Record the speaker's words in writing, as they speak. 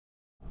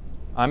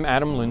I'm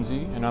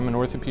Lindsay, and I'm an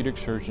orthopedic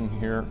surgeon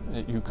here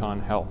at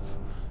UConn Health.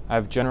 I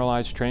have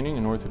generalized training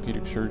in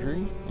orthopedic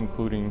surgery,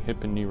 including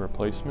hip and knee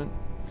replacement.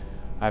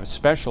 I have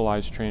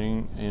specialized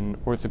training in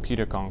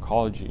orthopedic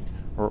oncology,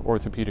 or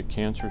orthopedic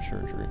cancer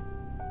surgery.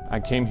 I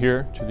came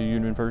here to the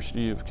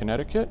University of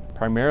Connecticut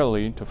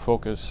primarily to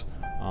focus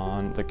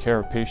on the care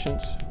of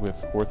patients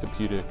with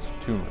orthopedic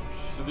tumors.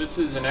 So this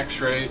is an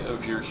x-ray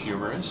of your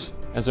humerus.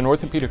 As an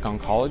orthopedic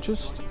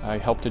oncologist, I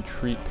help to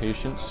treat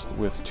patients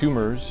with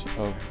tumors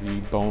of the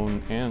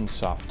bone and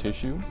soft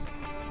tissue.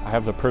 I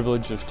have the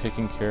privilege of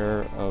taking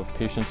care of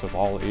patients of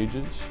all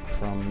ages,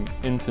 from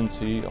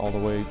infancy all the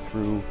way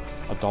through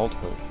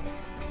adulthood.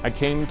 I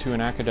came to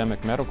an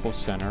academic medical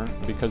center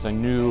because I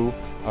knew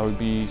I would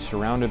be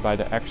surrounded by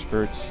the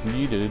experts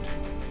needed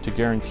to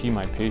guarantee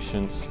my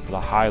patients the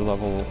high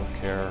level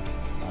of care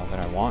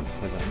that I want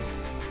for them.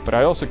 But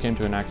I also came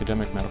to an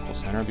academic medical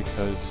center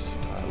because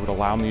it would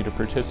allow me to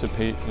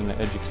participate in the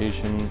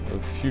education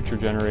of future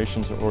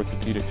generations of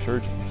orthopedic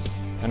surgeons,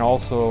 and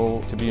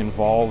also to be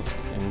involved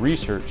in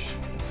research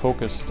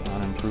focused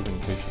on improving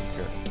patient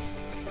care.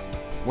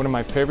 One of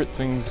my favorite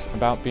things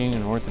about being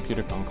an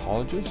orthopedic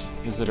oncologist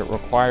is that it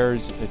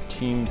requires a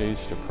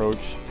team-based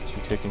approach to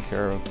taking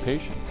care of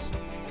patients.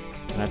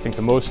 And I think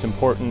the most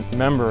important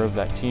member of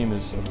that team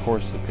is, of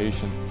course, the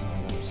patient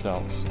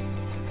themselves.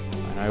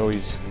 And I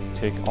always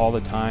take all the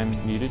time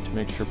needed to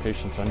make sure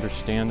patients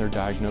understand their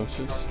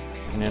diagnosis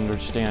and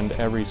understand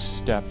every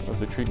step of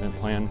the treatment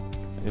plan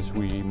as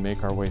we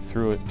make our way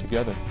through it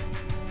together.